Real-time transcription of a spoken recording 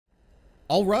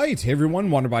Alright, hey everyone,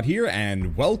 Wanderbot here,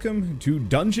 and welcome to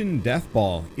Dungeon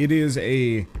Deathball. It is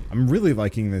I'm really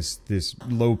liking this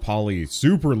low poly,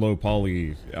 super low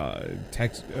poly,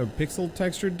 pixel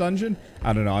textured dungeon.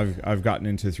 I don't know, I've gotten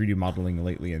into 3D modeling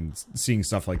lately, and seeing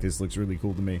stuff like this looks really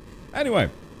cool to me. Anyway,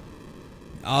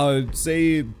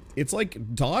 say, it's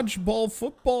like dodgeball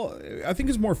football. I think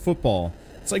it's more football.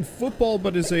 It's like football,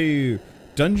 but it's a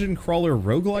dungeon crawler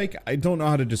roguelike. I don't know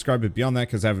how to describe it beyond that,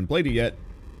 because I haven't played it yet.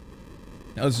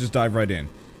 Now let's just dive right in.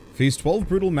 Face 12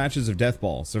 brutal matches of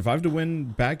Deathball. Survive to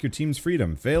win back your team's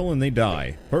freedom. Fail and they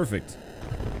die. Perfect.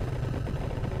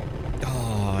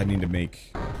 Oh, I need to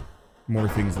make more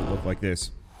things that look like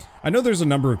this. I know there's a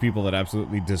number of people that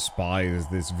absolutely despise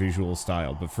this visual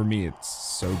style, but for me it's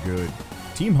so good.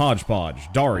 Team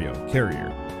Hodgepodge. Dario.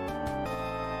 Carrier.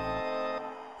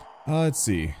 Let's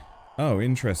see. Oh,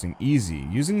 interesting. Easy.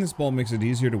 Using this ball makes it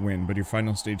easier to win, but your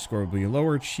final stage score will be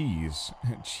lower. Cheese.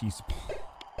 Cheese ball.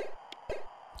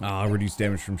 Reduce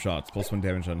damage from shots. +1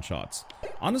 damage on shots.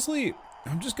 Honestly,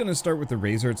 I'm just gonna start with the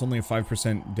Razor. It's only a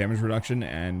 5% damage reduction,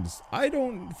 and I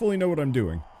don't fully know what I'm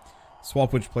doing.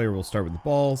 Swap which player will start with the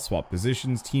ball. Swap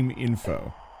positions. Team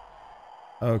info.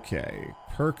 Okay.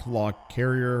 Perk, lock,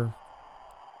 carrier.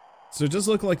 So it does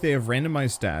look like they have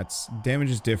randomized stats. Damage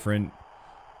is different.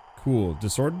 Cool.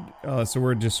 So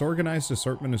we're a disorganized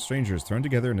assortment of strangers thrown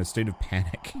together in a state of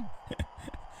panic.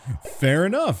 Fair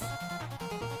enough.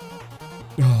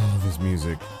 Oh, this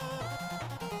music.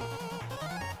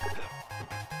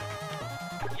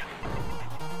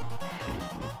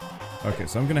 Okay,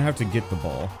 so I'm gonna have to get the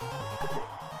ball.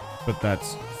 But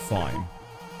that's fine.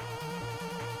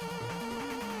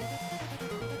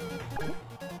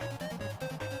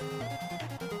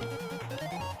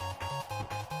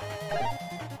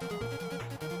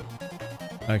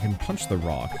 I can punch the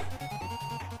rock.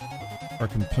 Or I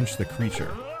can punch the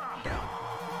creature.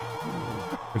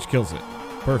 Which kills it.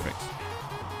 Perfect.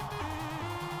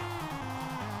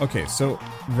 Okay, so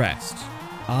rest.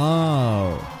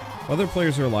 Oh. Other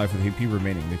players are alive with AP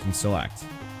remaining. They can still act.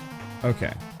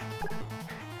 Okay.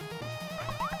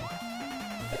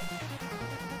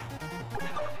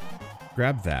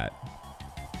 Grab that.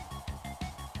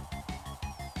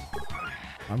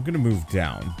 I'm gonna move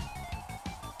down.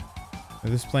 Now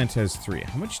this plant has 3.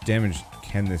 How much damage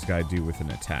can this guy do with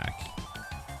an attack?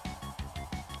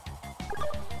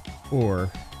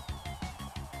 Or,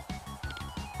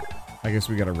 I guess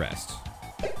we gotta rest.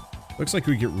 Looks like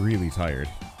we get really tired.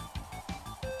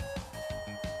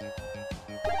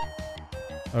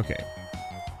 Okay.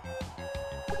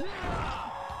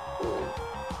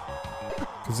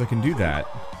 Because I can do that,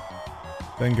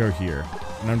 then go here,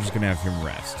 and I'm just gonna have him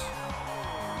rest.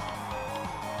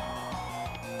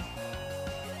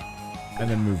 And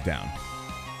then move down.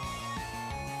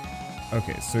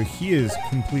 Okay, so he is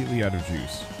completely out of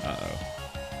juice. Uh-oh.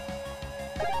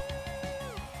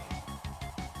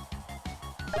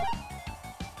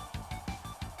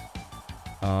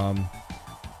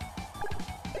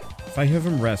 If I have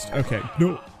him rest... Okay,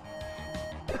 no!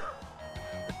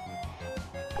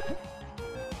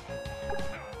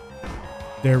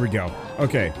 There we go.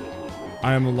 Okay.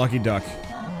 I am a lucky duck.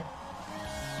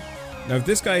 Now, if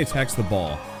this guy attacks the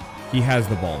ball, he has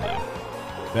the ball now.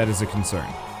 That is a concern.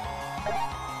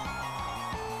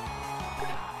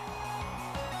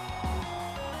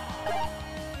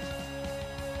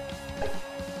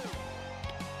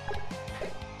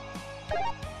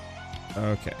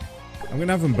 Okay. I'm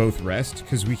gonna have them both rest,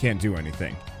 because we can't do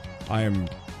anything. I am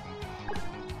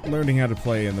learning how to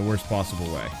play in the worst possible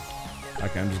way.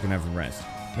 Okay, I'm just gonna have them rest.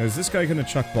 Now, is this guy gonna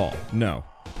chuck ball? No.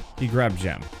 He grabbed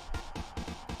gem.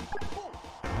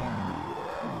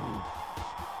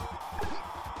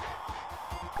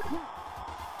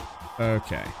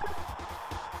 Okay.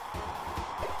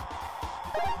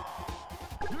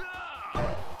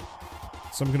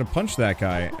 So I'm gonna punch that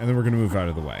guy, and then we're gonna move out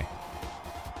of the way.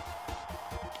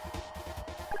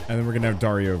 And then we're gonna have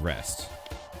Dario rest.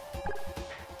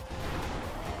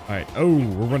 Alright. Oh,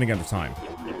 we're running out of time.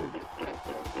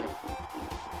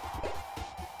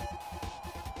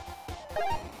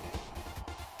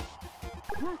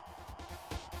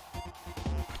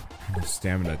 Enough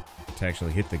stamina to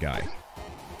actually hit the guy.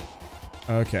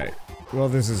 Okay. Well,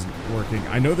 this isn't working.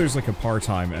 I know there's like a par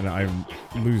time, and I'm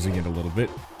losing it a little bit.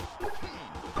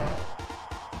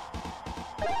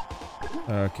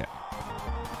 Okay.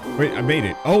 Wait, I made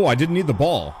it. Oh, I didn't need the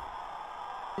ball.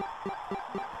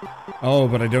 Oh,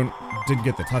 but I didn't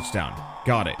get the touchdown.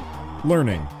 Got it.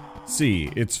 Learning.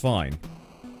 See, it's fine.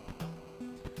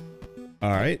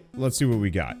 Alright, let's see what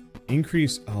we got.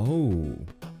 Increase... Oh.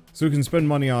 So we can spend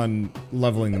money on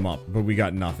leveling them up, but we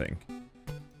got nothing.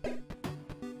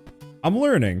 I'm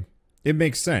learning. It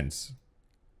makes sense.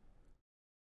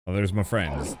 Oh, there's my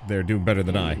friends. They're doing better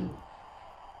than I.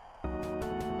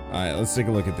 Alright, let's take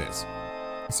a look at this.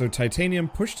 So titanium,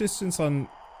 push distance on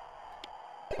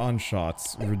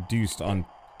shots, reduced on...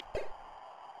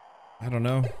 I don't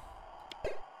know.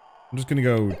 I'm just gonna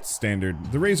go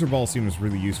standard. The razor ball seems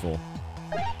really useful.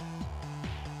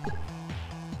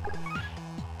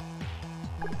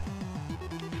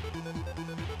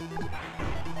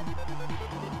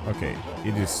 Okay,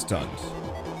 it is stunned.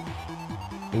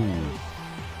 Ooh.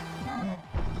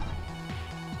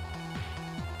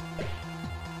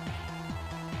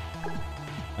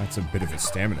 That's a bit of a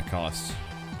stamina cost.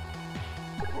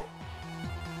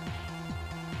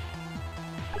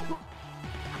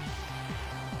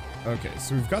 Okay,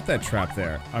 so we've got that trap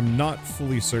there. I'm not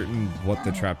fully certain what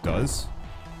the trap does.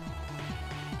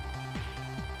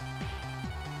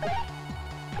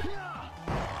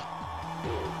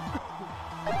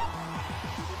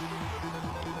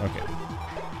 Okay.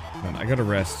 Then I gotta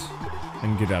rest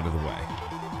and get out of the way.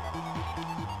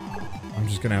 I'm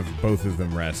just gonna have both of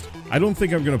them rest. I don't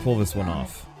think I'm gonna pull this one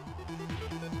off.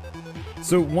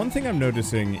 So one thing I'm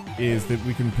noticing is that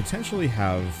we can potentially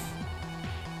have...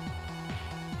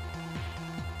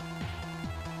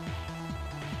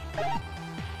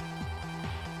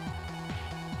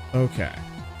 Okay.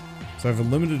 So I have a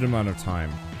limited amount of time.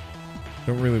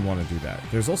 Don't really want to do that.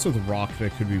 There's also the rock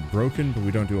that could be broken, but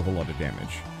we don't do a whole lot of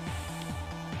damage.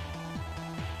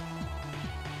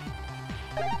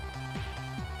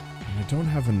 And I don't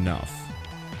have enough.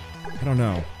 I don't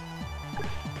know.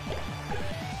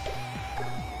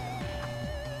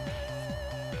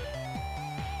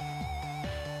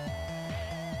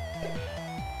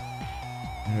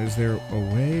 Now, is there a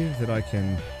way that I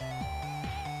can...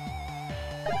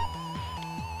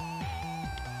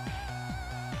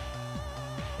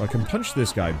 I can punch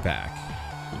this guy back.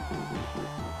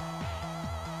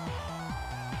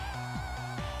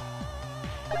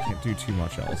 Can't do too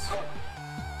much else.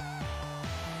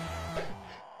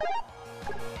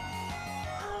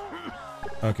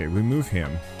 Okay, we move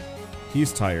him.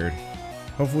 He's tired.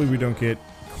 Hopefully we don't get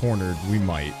cornered. We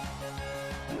might.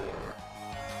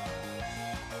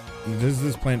 Does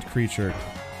this plant creature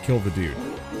kill the dude?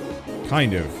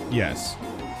 Kind of, yes.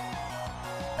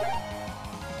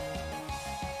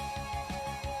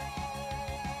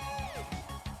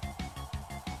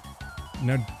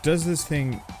 Now, does this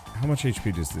thing... How much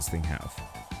HP does this thing have?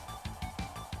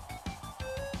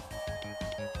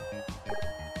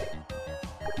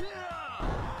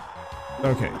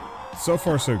 Okay. So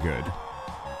far, so good.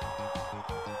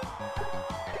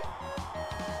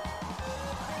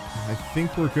 I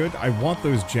think we're good. I want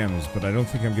those gems, but I don't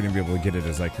think I'm going to be able to get it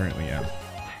as I currently am.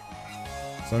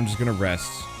 So I'm just going to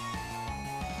rest.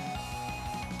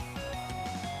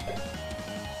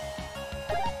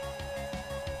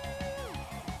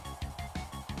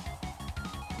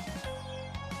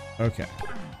 Okay.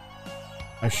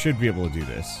 I should be able to do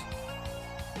this.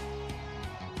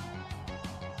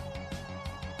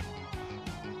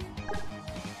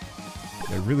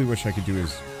 What I really wish I could do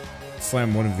is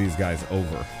slam one of these guys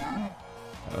over.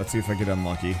 Let's see if I get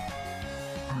unlucky.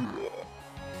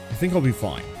 I think I'll be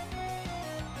fine.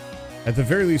 At the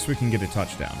very least, we can get a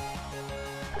touchdown.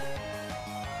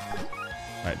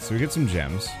 Alright, so we get some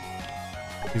gems.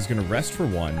 He's gonna rest for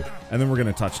one, and then we're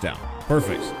gonna touchdown.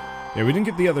 Perfect. Yeah, we didn't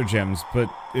get the other gems, but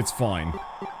it's fine.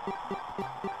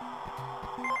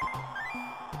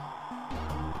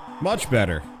 Much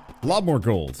better. A lot more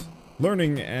gold.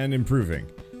 Learning and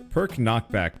improving. Perk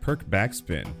knockback, perk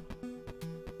backspin.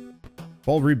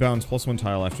 Ball rebounds +1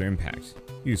 tile after impact.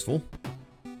 Useful.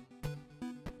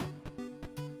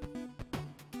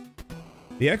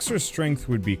 The extra strength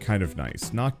would be kind of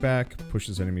nice. Knockback,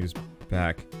 pushes enemies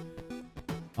back.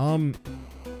 I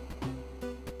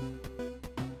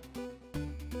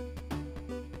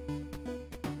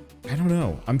don't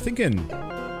know. I'm thinking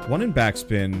one in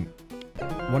backspin,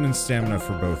 one in stamina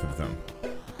for both of them.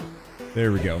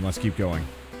 There we go. Let's keep going.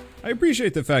 I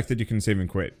appreciate the fact that you can save and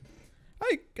quit.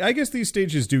 I guess these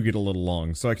stages do get a little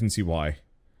long, so I can see why.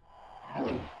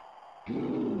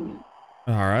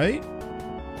 Alright.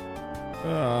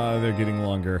 They're getting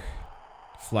longer.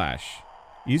 Flash.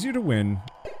 Easier to win,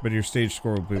 but your stage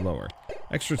score will be lower.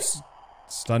 Extra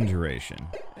stun duration.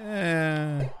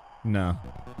 No.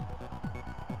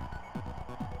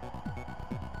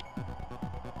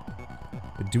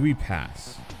 But do we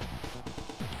pass?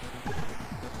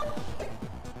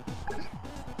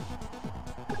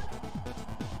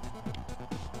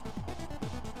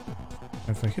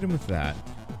 If I hit him with that,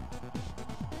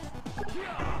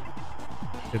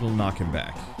 it'll knock him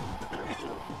back.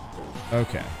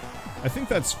 Okay. I think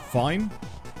that's fine.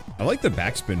 I like the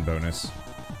backspin bonus.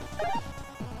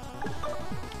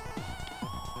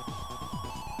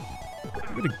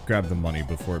 I'm gonna grab the money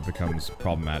before it becomes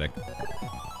problematic.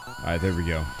 Alright, there we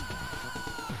go.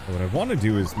 What I want to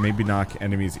do is maybe knock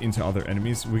enemies into other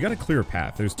enemies. We gotta clear a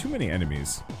path. There's too many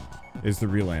enemies, is the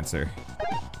real answer.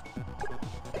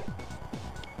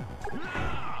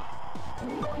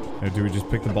 Now, do we just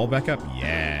pick the ball back up?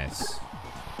 Yes.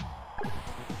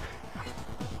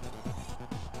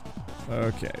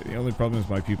 Okay, the only problem is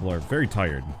my people are very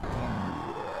tired.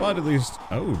 But at least...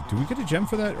 Oh, do we get a gem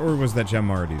for that? Or was that gem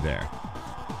already there?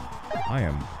 I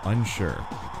am unsure.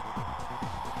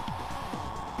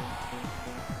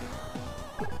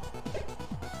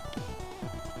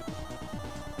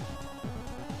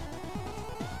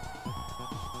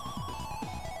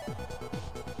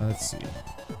 Let's see.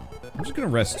 I'm just gonna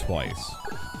rest twice.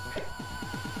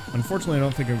 Unfortunately, I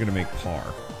don't think I'm gonna make par.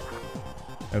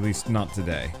 At least not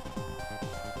today.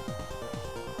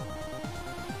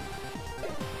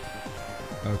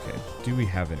 Okay, do we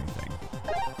have anything?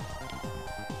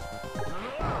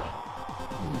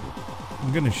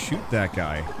 I'm gonna shoot that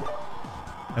guy,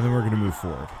 and then we're gonna move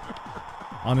forward.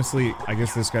 Honestly, I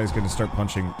guess this guy's gonna start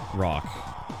punching rock.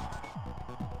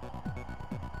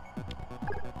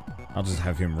 I'll just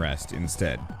have him rest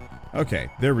instead.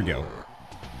 Okay, there we go.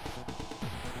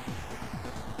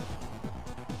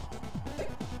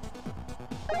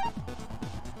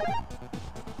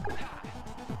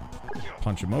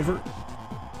 Punch him over.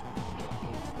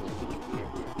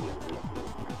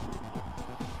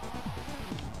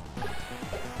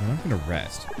 And I'm gonna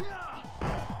rest.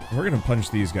 We're gonna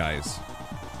punch these guys.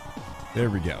 There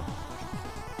we go.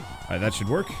 Alright, that should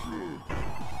work.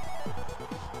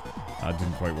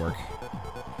 Didn't quite work.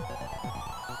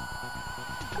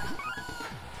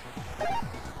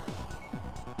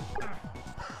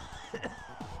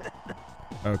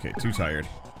 Okay, too tired.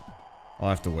 I'll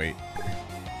have to wait.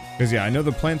 Because, yeah, I know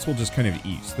the plants will just kind of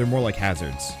eat. They're more like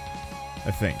hazards.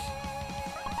 I think.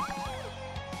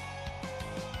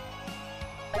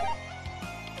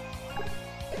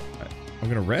 Right, I'm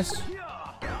gonna rest.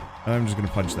 And I'm just gonna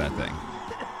punch that thing.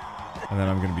 And then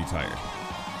I'm gonna be tired.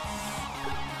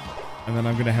 And then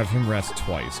I'm gonna have him rest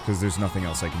twice, because there's nothing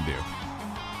else I can do.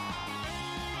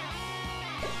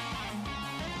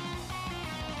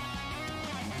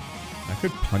 I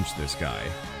could punch this guy.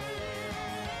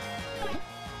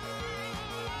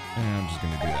 And I'm just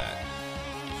gonna do that.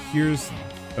 Here's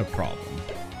a problem.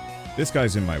 This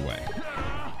guy's in my way.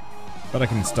 But I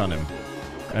can stun him.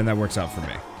 And that works out for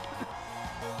me.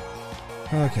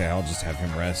 Okay, I'll just have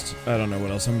him rest. I don't know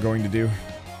what else I'm going to do.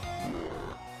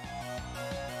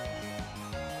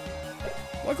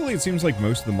 Luckily, it seems like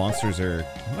most of the monsters are,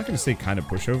 I'm not going to say kind of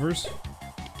pushovers.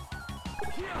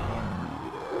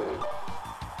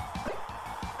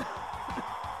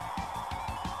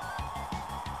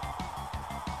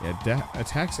 Yeah,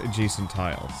 attacks adjacent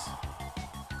tiles.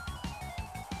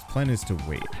 His plan is to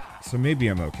wait, so maybe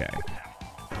I'm okay.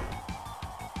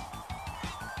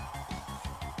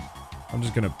 I'm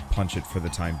just going to punch it for the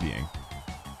time being.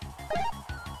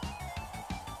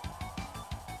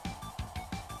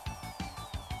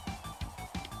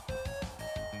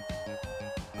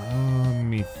 Let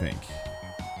me think.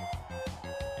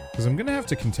 Because I'm going to have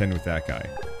to contend with that guy.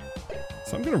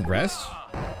 So I'm going to rest.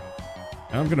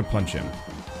 And I'm going to punch him.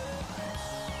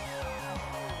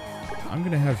 I'm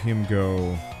going to have him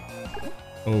go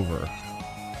over.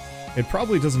 It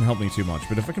probably doesn't help me too much,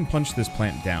 but if I can punch this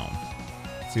plant down.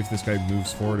 See if this guy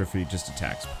moves forward or if he just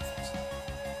attacks.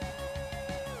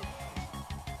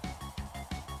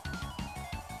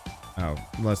 Oh,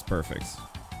 less perfect.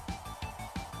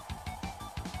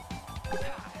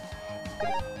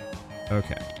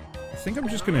 Okay. I think I'm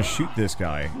just gonna shoot this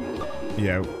guy.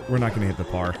 Yeah, we're not gonna hit the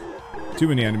par. Too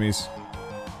many enemies.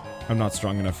 I'm not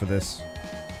strong enough for this.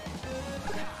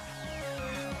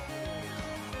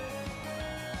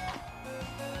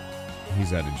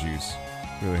 He's out of juice.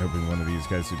 Really hoping one of these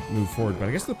guys would move forward, but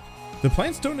I guess the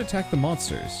plants don't attack the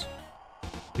monsters.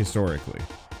 Historically.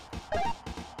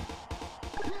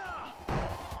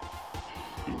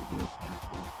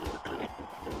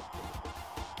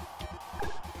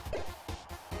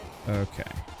 Okay.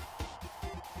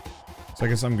 So I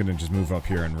guess I'm gonna just move up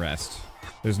here and rest.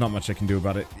 There's not much I can do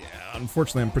about it. Yeah,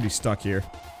 unfortunately I'm pretty stuck here.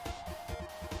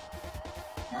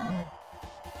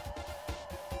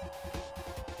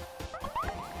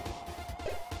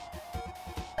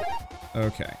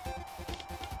 Okay.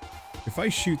 If I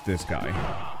shoot this guy,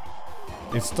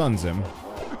 it stuns him.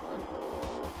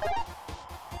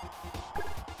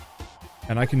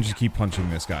 And I can just keep punching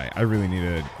this guy. I really need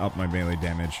to up my melee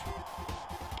damage.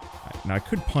 Right. Now, I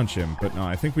could punch him, but no,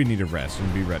 I think we need to rest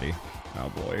and be ready. Oh,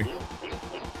 boy.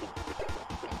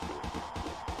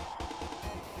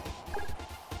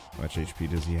 How much HP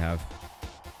does he have?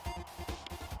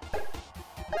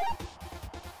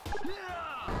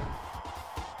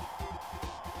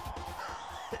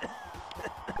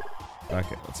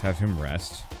 Okay, let's have him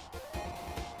rest. I'm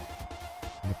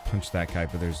gonna punch that guy,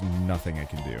 but there's nothing I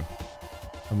can do.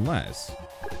 Unless...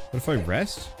 What if I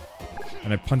rest?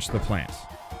 And I punch the plant?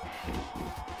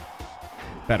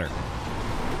 Better.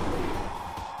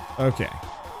 Okay.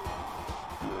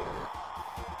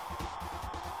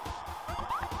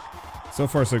 So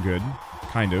far, so good.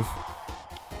 Kind of.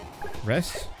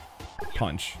 Rest.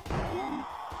 Punch.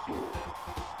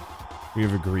 We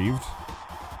have aggrieved.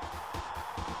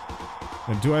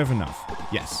 Now, do I have enough?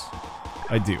 Yes.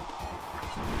 I do.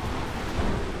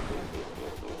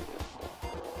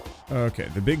 Okay,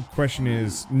 the big question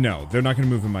is... No, they're not going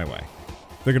to move in my way.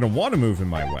 They're going to want to move in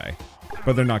my way,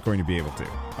 but they're not going to be able to.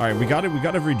 Alright, we got it. We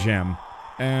got every gem.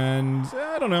 And,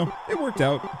 I don't know. It worked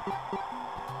out.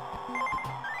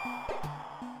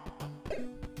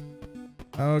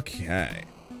 Okay.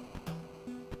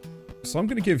 So I'm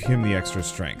going to give him the extra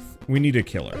strength. We need a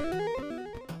killer.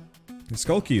 The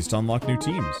skull keys to unlock new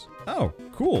teams. Oh,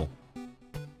 cool.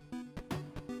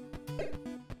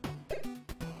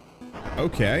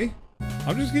 Okay.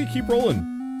 I'm just gonna keep rolling.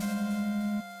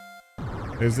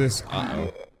 Is this...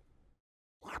 Uh-oh.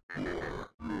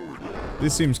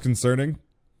 This seems concerning.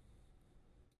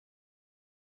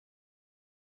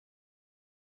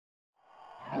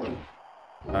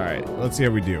 Alright, let's see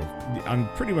how we do. I'm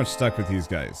pretty much stuck with these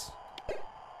guys.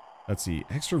 Let's see.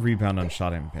 Extra rebound on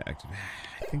shot impact.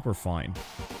 I think we're fine.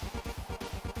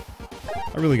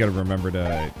 I really gotta remember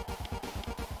to...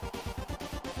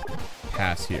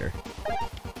 pass here.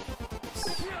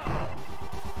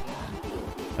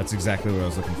 That's exactly what I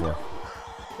was looking for.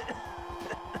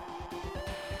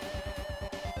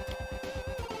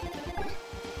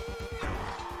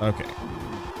 Okay.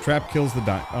 Trap kills the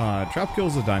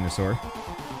dinosaur.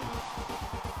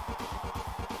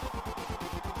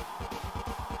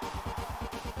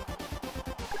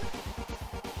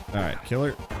 Alright,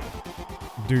 killer.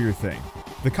 Do your thing.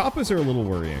 The Kappas are a little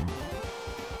worrying.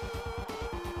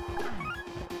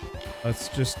 Let's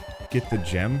just get the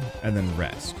gem and then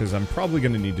rest, because I'm probably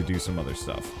going to need to do some other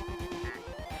stuff.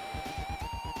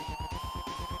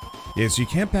 Yes, you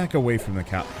can't back away from the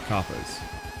Kappas.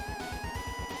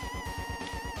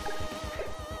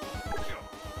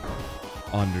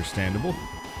 Understandable.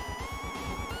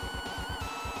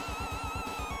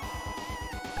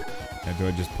 Now, do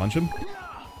I just punch him?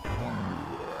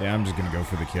 Yeah, I'm just going to go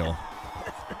for the kill.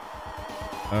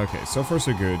 Okay, so far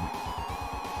so good.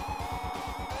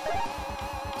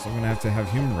 So I'm gonna have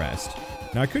him rest.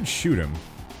 Now I could shoot him.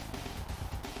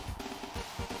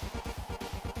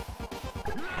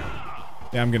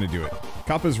 Yeah, I'm gonna do it.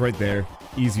 Kappa's right there.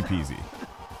 Easy peasy.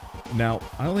 Now,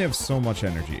 I only have so much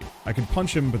energy. I can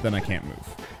punch him, but then I can't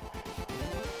move.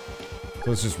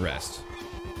 So let's just rest.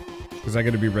 Because I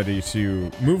gotta be ready to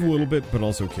move a little bit, but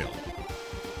also kill.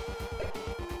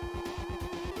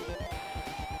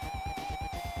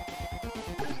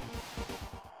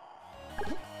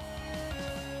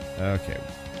 Okay,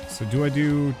 so do I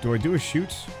do a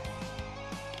shoot?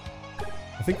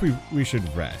 I think we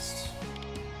should rest.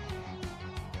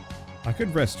 I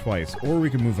could rest twice, or we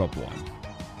could move up one.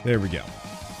 There we go.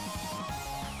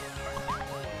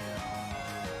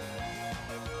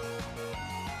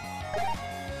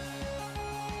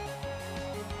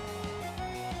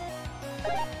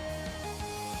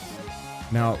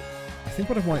 Now, I think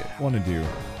what I want to do,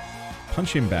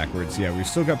 punch him backwards. Yeah, we've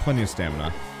still got plenty of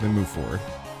stamina. Then move forward.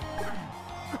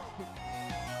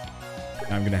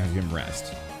 I'm gonna have him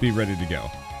rest. Be ready to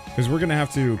go. Because we're gonna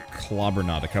have to clobber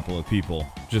knot a couple of people,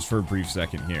 just for a brief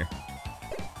second here.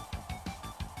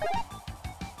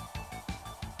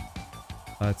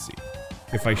 Let's see.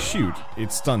 If I shoot,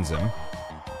 it stuns him.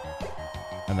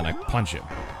 And then I punch him.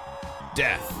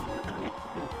 Death!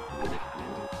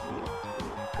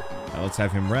 Now let's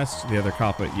have him rest. The other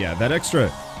Kappa, yeah, that extra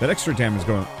damage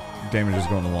is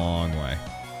going a long way.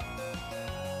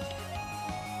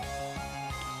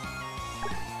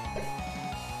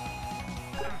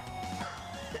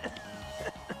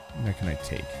 How can I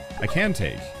take? I can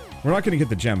take. We're not going to get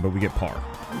the gem, but we get par.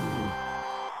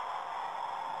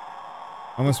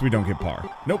 Unless we don't get par.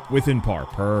 Nope, within par.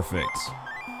 Perfect.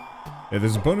 Yeah,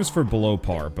 there's a bonus for below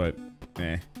par, but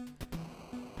eh.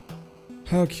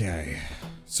 Okay.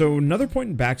 So another point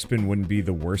in backspin wouldn't be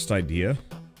the worst idea.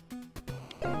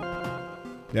 Yeah,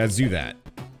 let's do that.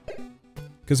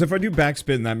 Because if I do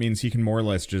backspin, that means he can more or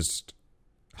less just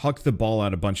huck the ball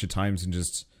out a bunch of times and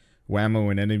just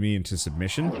whammo an enemy into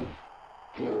submission.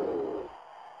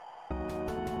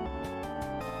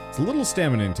 It's a little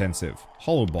stamina intensive.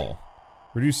 Hollow ball.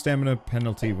 Reduce stamina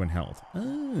penalty when held.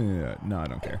 No, I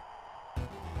don't care.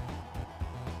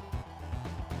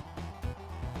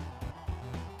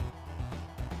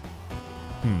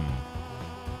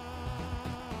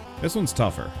 This one's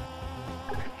tougher.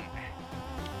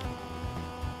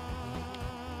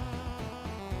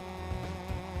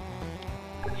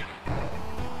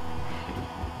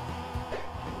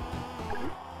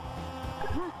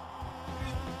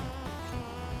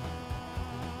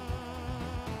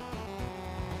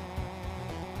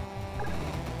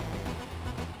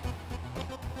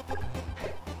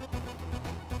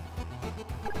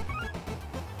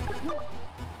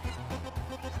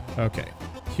 Okay,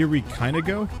 here we kind of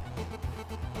go.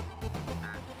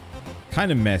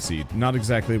 Kind of messy, not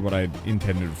exactly what I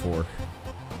intended for.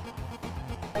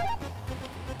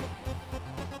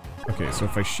 Okay, so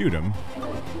if I shoot him,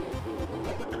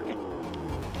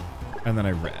 and then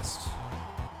I rest,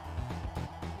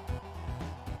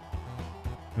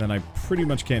 then I pretty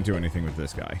much can't do anything with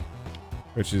this guy,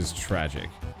 which is tragic.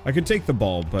 I could take the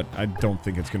ball, but I don't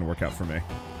think it's going to work out for me.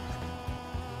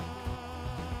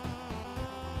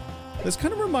 This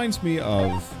kind of reminds me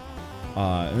of,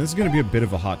 and this is going to be a bit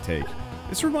of a hot take,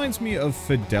 this reminds me of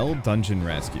Fidel Dungeon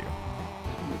Rescue.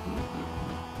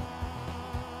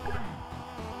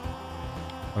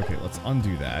 Okay, let's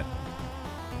undo that.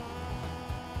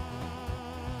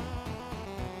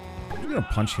 I'm going to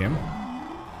punch him.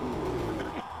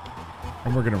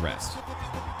 And we're going to rest.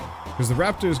 Because the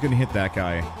raptor is going to hit that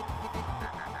guy.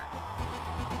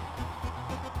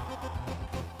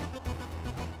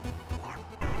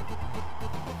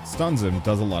 Stuns him,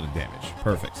 does a lot of damage.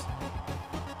 Perfect.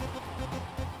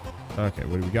 Okay,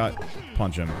 what do we got?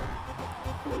 Punch him.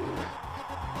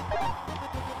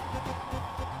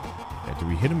 Yeah, do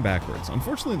we hit him backwards?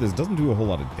 Unfortunately, this doesn't do a whole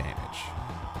lot of damage.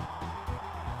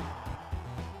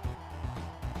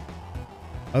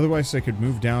 Otherwise, I could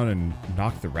move down and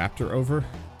knock the raptor over.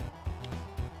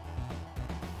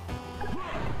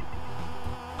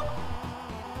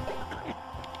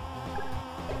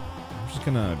 I'm just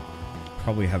gonna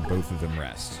probably have both of them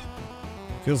rest.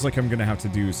 Feels like I'm gonna have to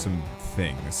do some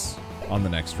things on the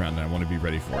next round, and I want to be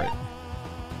ready for it.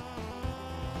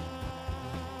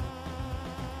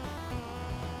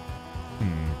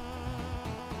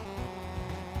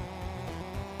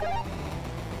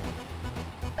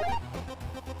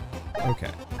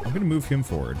 Okay, I'm gonna move him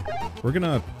forward. We're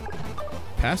gonna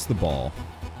pass the ball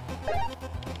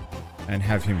and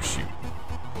have him shoot.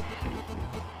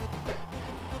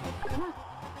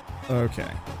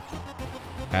 Okay.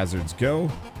 Hazards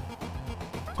go.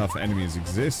 Tough enemies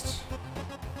exist.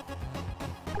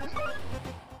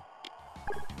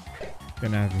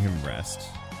 Gonna have him rest.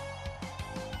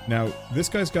 Now, this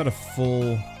guy's got a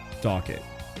full docket.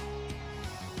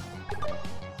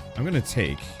 I'm gonna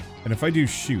take, and if I do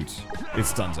shoot, it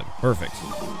stuns him. Perfect.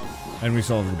 And we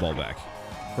still have the ball back.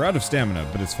 We're out of stamina,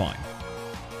 but it's fine.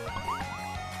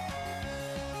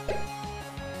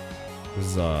 This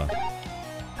is, hell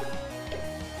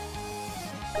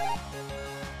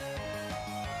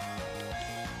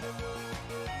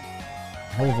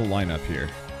of a lineup here.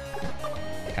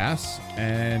 Pass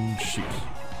and shoot.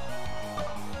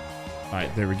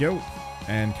 Alright, there we go.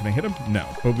 And can I hit him? No,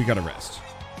 but we gotta rest.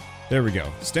 There we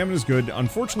go. Stamina's good.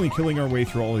 Unfortunately, killing our way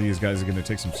through all of these guys is gonna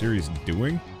take some serious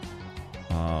doing.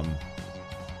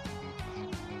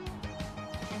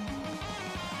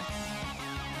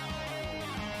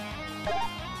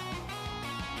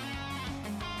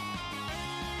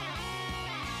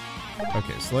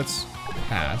 Okay, so let's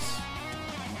pass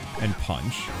and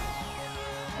punch.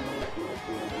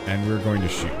 And we're going to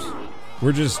shoot.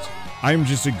 I'm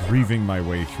just grieving my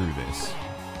way through this.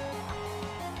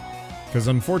 Because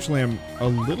unfortunately I'm a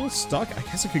little stuck. I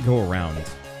guess I could go around.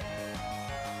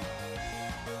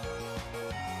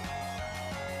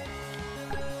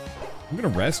 I'm gonna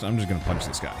rest. I'm just gonna punch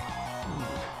this guy.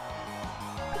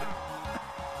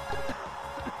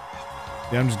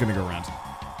 Yeah, I'm just gonna go around.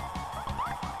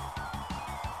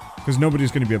 Because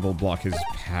nobody's gonna be able to block his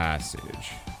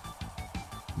passage.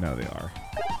 No, they are.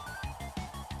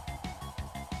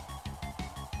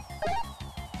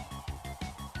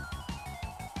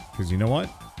 Because you know what?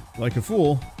 Like a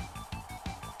fool,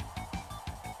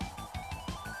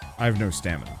 I have no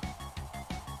stamina.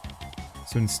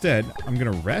 So instead, I'm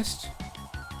gonna rest.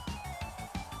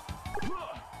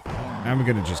 I'm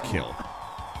gonna just kill.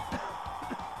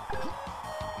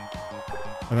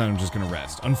 And then I'm just gonna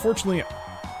rest. Unfortunately,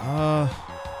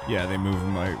 yeah, they move in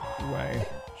my way.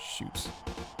 Shoot.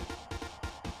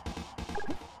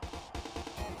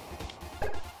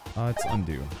 Let's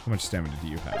undo. How much stamina do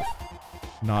you have?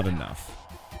 Not enough.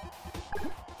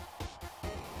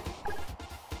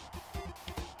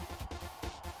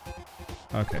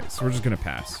 Okay, so we're just gonna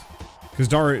pass. Because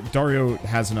Dario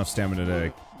has enough stamina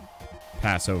to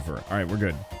pass over. Alright, we're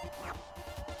good.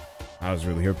 I was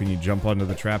really hoping he'd jump onto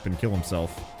the trap and kill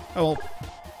himself. Oh, well.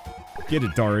 Get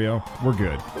it, Dario. We're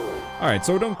good. Alright,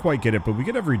 so we don't quite get it, but we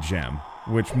get every gem,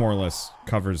 which more or less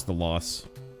covers the loss.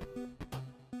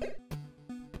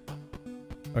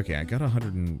 Okay, I got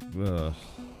 100 and...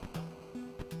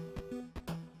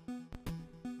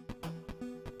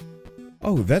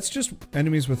 Oh, that's just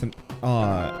enemies with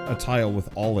a tile with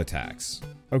all attacks.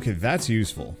 Okay, that's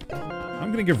useful.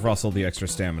 I'm gonna give Russell the extra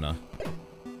stamina.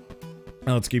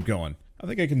 Now let's keep going. I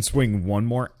think I can swing one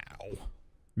more. Ow.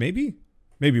 Maybe?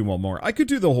 Maybe one more. I could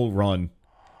do the whole run.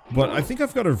 But I think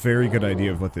I've got a very good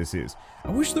idea of what this is. I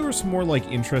wish there were some more, like,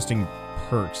 interesting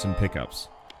perks and pickups.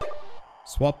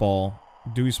 Swap ball.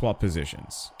 Do we swap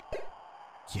positions?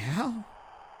 Yeah?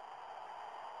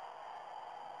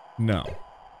 No.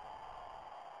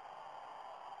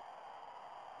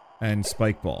 And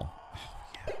spike ball. Oh,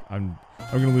 yeah. I'm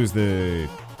gonna lose the...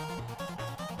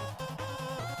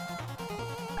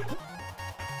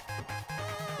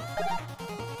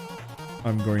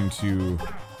 I'm going to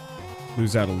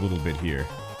lose out a little bit here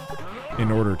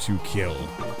in order to kill.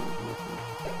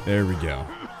 There we go.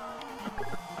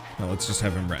 Now let's just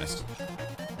have him rest.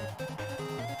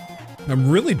 I'm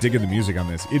really digging the music on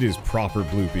this. It is proper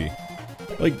bloopy.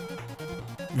 Like,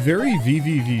 very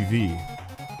VVVV.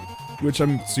 Which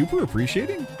I'm super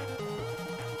appreciating.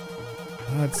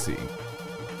 Let's see.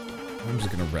 I'm just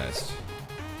gonna rest.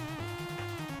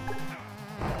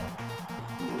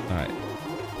 Alright.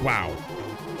 Wow.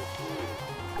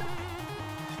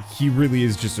 He really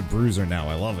is just a bruiser now.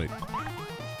 I love it.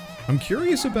 I'm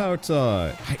curious about,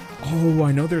 oh,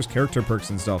 I know there's character perks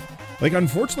and stuff. Like,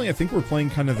 unfortunately, I think we're playing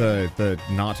kind of the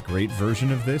not great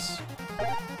version of this.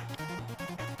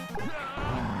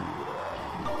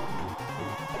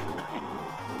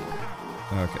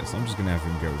 Okay, so I'm just gonna have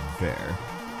him go there.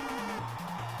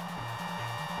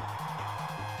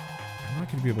 I'm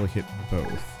not gonna be able to hit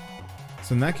both.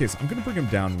 So in that case, I'm gonna bring him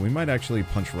down. We might actually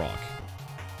punch rock.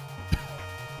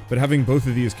 But having both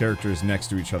of these characters next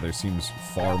to each other seems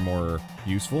far more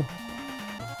useful.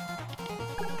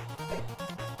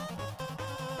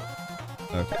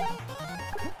 Okay.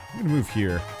 I'm gonna move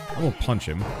here. I'm gonna punch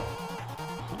him.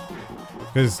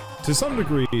 Because, to some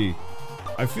degree,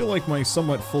 I feel like my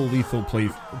somewhat full lethal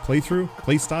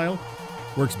playstyle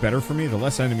works better for me. The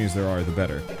less enemies there are, the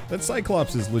better. That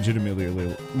Cyclops is legitimately a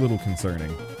little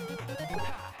concerning.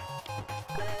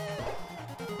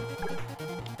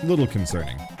 Little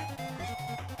concerning.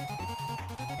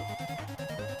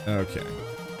 Okay.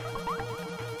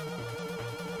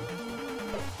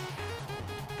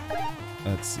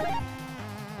 Let's see.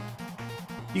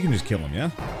 You can just kill him,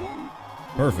 yeah?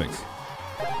 Perfect.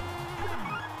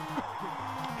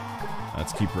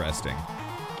 Let's keep resting.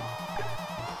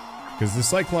 Because the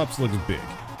Cyclops looks big.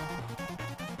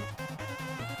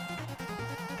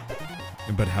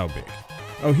 But how big?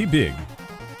 Oh, he big.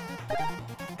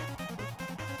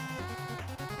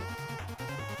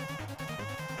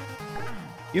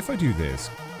 If I do this,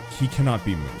 he cannot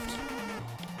be moved.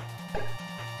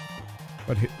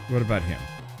 But what about him?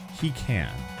 He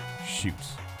can. Shoot.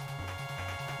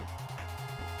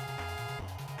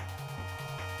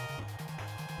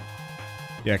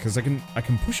 Yeah, because I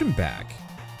can push him back,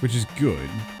 which is good.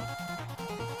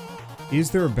 Is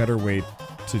there a better way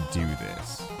to do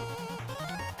this?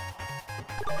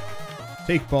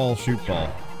 Take ball, shoot ball.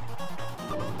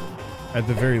 At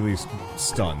the very least,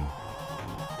 stun.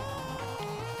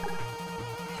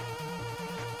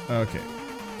 Okay.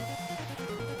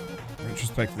 In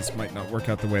retrospect, this might not work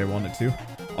out the way I want it to.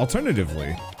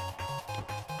 Alternatively...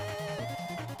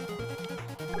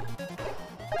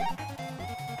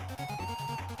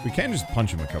 we can just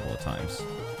punch him a couple of times.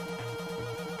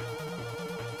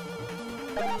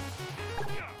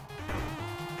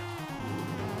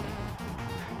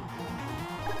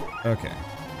 Okay.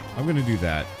 I'm gonna do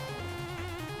that.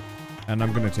 And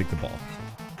I'm gonna take the ball.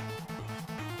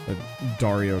 But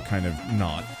Dario kind of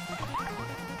not.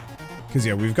 Because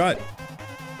yeah, we got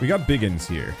Biggins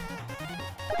here.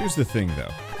 Here's the thing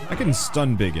though. I can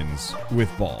stun Biggins with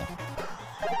ball.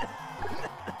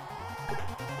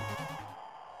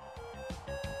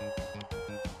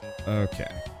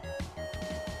 Okay.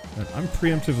 And I'm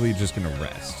preemptively just gonna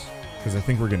rest. Because I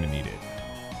think we're gonna need it.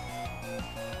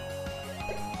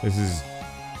 This is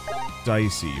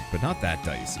dicey, but not that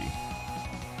dicey.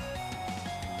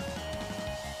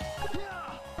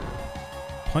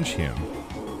 Punch him.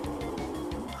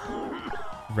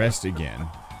 rest again.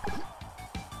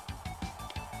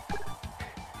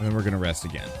 And then we're gonna rest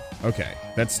again. Okay,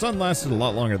 that stun lasted a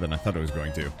lot longer than I thought it was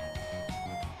going to.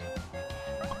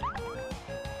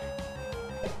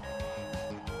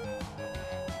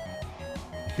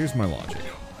 Here's my logic.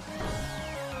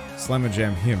 Slamma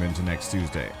jam him into next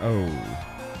Tuesday. Oh.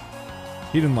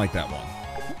 He didn't like that one.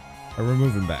 I'll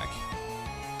remove him back.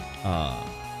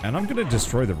 And I'm gonna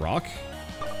destroy the rock.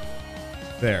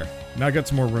 There. Now I got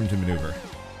some more room to maneuver.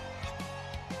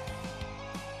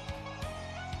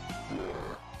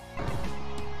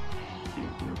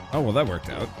 Oh, well that worked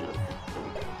out.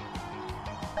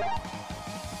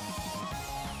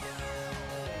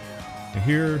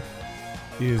 Here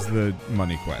is the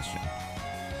money question.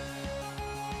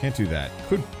 Can't do that.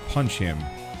 Could punch him.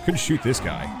 Could shoot this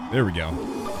guy. There we go.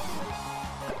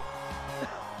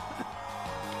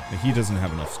 He doesn't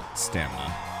have enough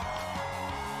stamina.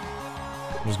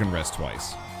 I'm just gonna rest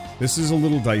twice. This is a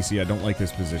little dicey. I don't like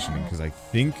this positioning because I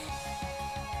think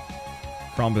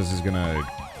Krampus is gonna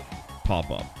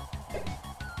pop up.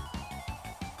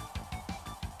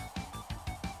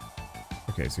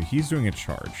 Okay, so he's doing a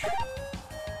charge.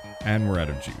 And we're out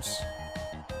of juice.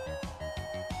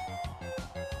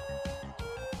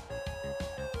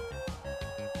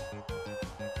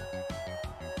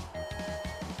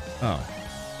 Oh.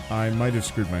 I might have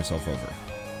screwed myself over.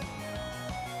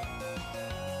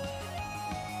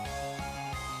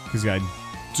 Because yeah, I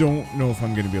don't know if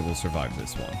I'm going to be able to survive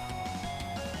this one.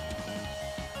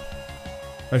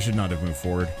 I should not have moved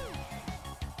forward.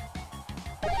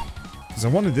 Because I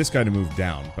wanted this guy to move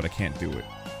down, but I can't do it.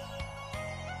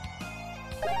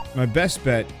 My best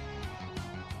bet...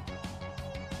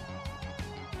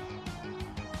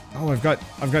 Oh, I've got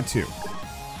two.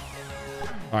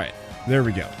 Alright, there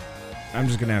we go. I'm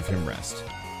just gonna have him rest.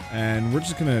 And we're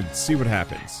just gonna see what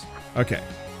happens. Okay.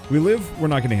 We live, we're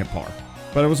not gonna hit par.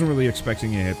 But I wasn't really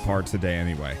expecting to hit par today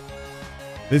anyway.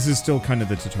 This is still kind of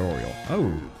the tutorial.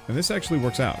 Oh, and this actually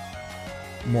works out.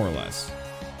 More or less.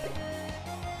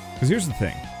 Because here's the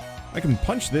thing. I can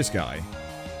punch this guy.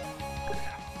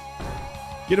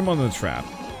 Get him on the trap.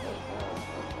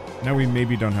 Now we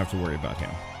maybe don't have to worry about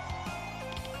him.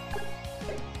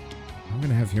 I'm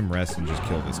gonna have him rest and just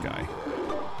kill this guy.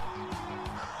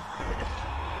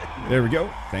 There we go.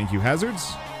 Thank you,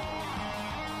 hazards.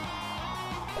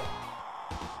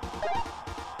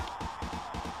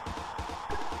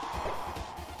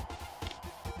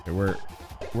 Okay,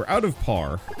 we're out of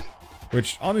par,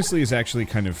 which honestly is actually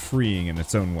kind of freeing in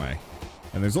its own way.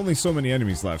 And there's only so many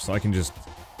enemies left, so I can just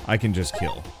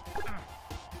kill.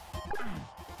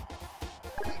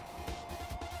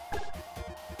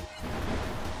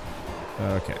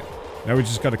 Okay. Now we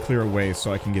just gotta clear a way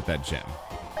so I can get that gem.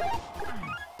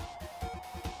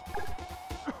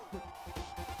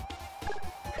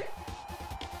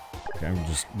 Okay, I'm gonna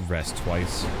just rest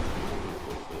twice.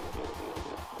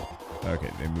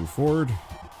 Okay, they move forward.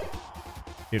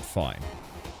 Hit fine.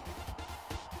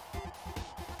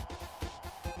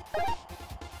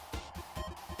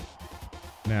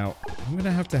 Now, I'm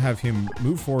gonna have him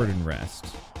move forward and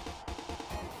rest.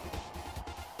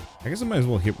 I guess I might as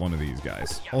well hit one of these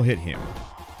guys. I'll hit him.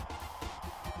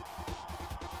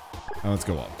 Now let's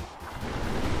go up.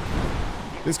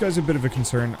 This guy's a bit of a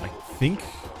concern, I think.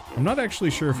 I'm not actually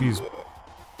sure if he's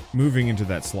moving into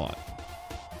that slot.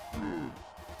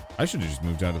 I should have just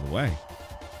moved out of the way.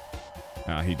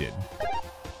 Ah, he did.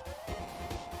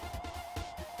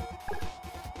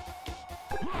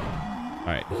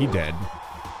 Alright, he dead.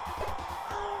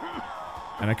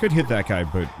 And I could hit that guy,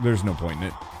 but there's no point in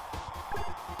it.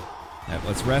 Yeah,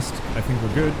 let's rest. I think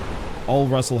we're good. All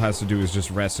Russell has to do is just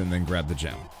rest and then grab the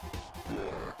gem.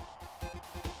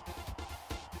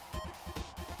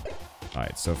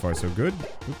 Alright, so far so good.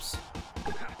 Oops.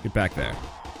 Get back there.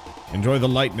 Enjoy the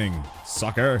lightning,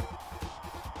 sucker.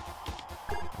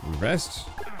 We rest.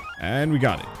 And we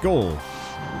got it. Goal.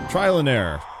 Trial and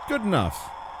error. Good enough.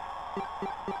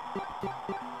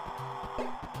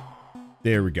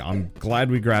 There we go. I'm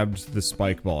glad we grabbed the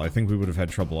spike ball. I think we would have had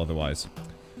trouble otherwise.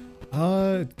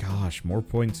 Gosh, more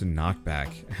points and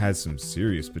knockback has some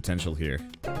serious potential here.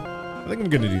 I think I'm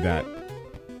gonna do that.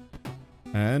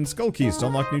 And skull keys to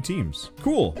unlock new teams.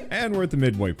 Cool. And we're at the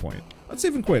midway point. Let's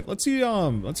save and quit. Let's see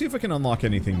if I can unlock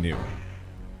anything new.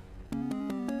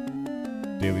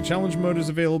 Daily challenge mode is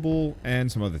available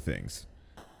and some other things.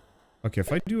 Okay,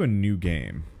 if I do a new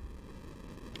game,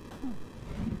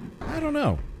 I don't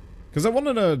know. Because I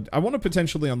want to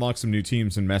potentially unlock some new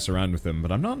teams and mess around with them,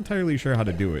 but I'm not entirely sure how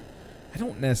to do it. I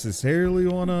don't necessarily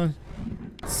want to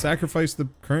sacrifice the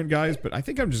current guys, but I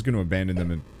think I'm just going to abandon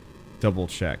them and double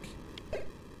check.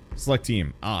 Select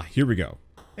team. Ah, here we go.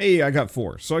 Hey, I got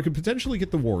 4. So I could potentially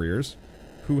get the warriors,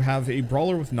 who have a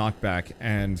brawler with knockback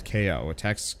and KO.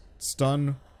 Attacks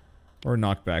stun or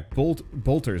knockback.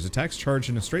 Bolters. Attacks charge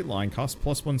in a straight line. Costs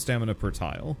 +1 stamina per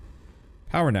tile.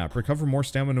 Power nap. Recover more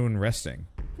stamina when resting.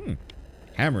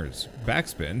 Hammers.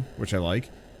 Backspin, which I like.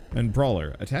 And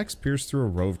brawler. Attacks pierce through a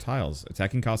row of tiles.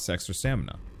 Attacking costs extra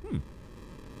stamina.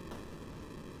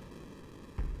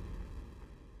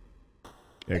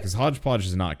 Yeah, because hodgepodge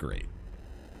is not great.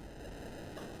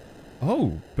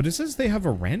 Oh, but it says they have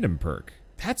a random perk.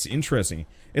 That's interesting.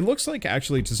 It looks like,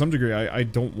 actually, to some degree, I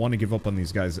don't want to give up on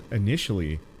these guys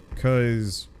initially,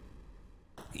 because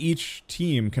each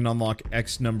team can unlock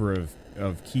X number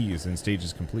of keys and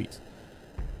stages complete.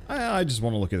 I just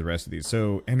want to look at the rest of these.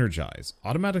 So, energize.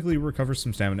 Automatically recovers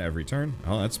some stamina every turn.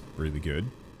 Oh, that's really good.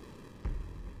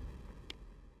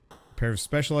 Pair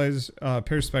specialized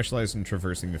in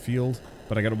traversing the field,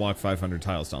 but I gotta walk 500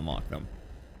 tiles to unlock them.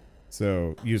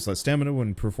 So, use less stamina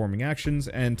when performing actions,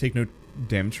 and take no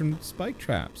damage from spike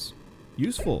traps.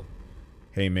 Useful.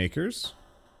 Haymakers.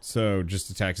 So, just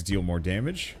attacks deal more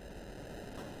damage.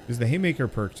 Is the Haymaker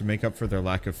perk to make up for their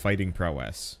lack of fighting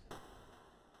prowess?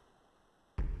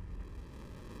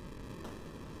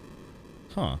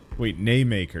 Huh. Wait,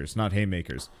 Naymakers, not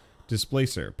Haymakers.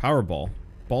 Displacer. Powerball.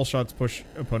 Ball shots push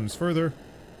opponents further,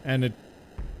 and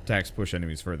attacks push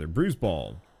enemies further. Bruise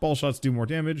ball. Ball shots do more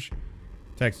damage.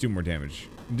 Attacks do more damage.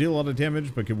 Deal a lot of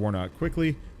damage, but get worn out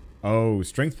quickly. Oh,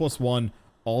 strength +1.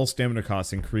 All stamina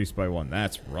costs increase by 1.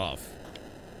 That's rough.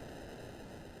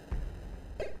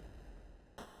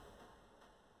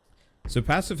 So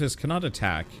pacifists cannot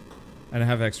attack and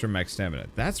have extra max stamina.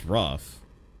 That's rough.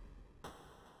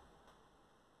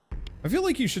 I feel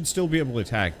like you should still be able to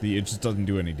attack. It just doesn't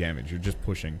do any damage. You're just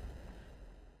pushing.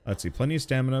 Let's see. Plenty of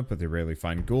stamina, but they rarely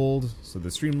find gold. So the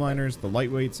streamliners, the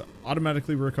lightweights,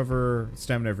 automatically recover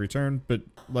stamina every turn, but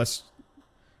less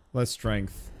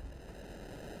strength.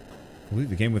 Complete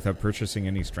the game without purchasing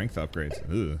any strength upgrades.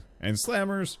 Ugh. And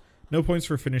slammers. No points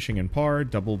for finishing in par.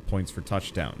 Double points for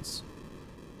touchdowns.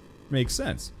 Makes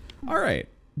sense. Alright.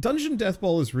 Dungeon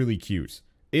Deathball is really cute.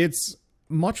 It's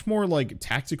much more like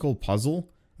tactical puzzle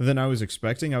than I was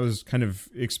expecting. I was kind of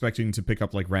expecting to pick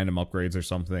up like random upgrades or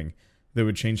something that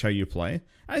would change how you play.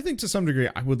 I think to some degree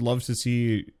I would love to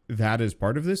see that as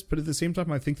part of this, but at the same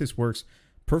time I think this works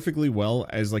perfectly well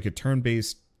as like a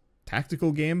turn-based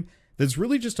tactical game that's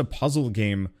really just a puzzle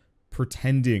game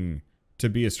pretending to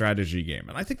be a strategy game.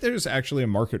 And I think there's actually a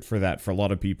market for that for a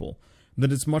lot of people.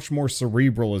 That it's much more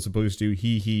cerebral as opposed to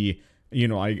you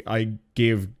know, I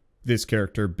gave this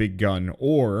character big gun,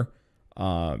 or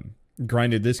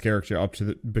grinded this character up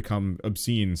to become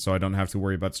obscene so I don't have to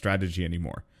worry about strategy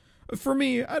anymore. For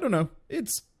me, I don't know.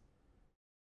 It's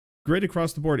great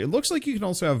across the board. It looks like you can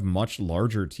also have much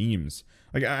larger teams.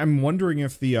 Like, I'm wondering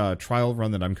if the trial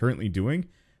run that I'm currently doing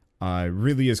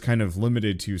really is kind of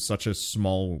limited to such a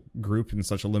small group and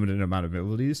such a limited amount of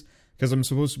abilities, because I'm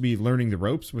supposed to be learning the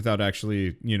ropes without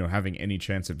actually, you know, having any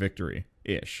chance at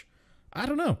victory-ish. I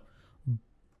don't know.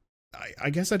 I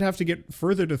guess I'd have to get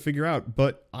further to figure out,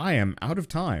 but I am out of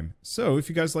time. So if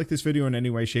you guys like this video in any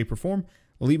way, shape, or form,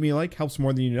 leave me a like, helps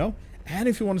more than you know. And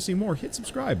if you want to see more, hit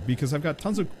subscribe, because I've got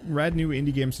tons of rad new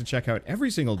indie games to check out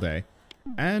every single day.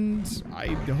 And I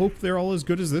hope they're all as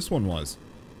good as this one was.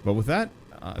 But with that,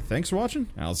 thanks for watching,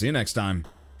 and I'll see you next time.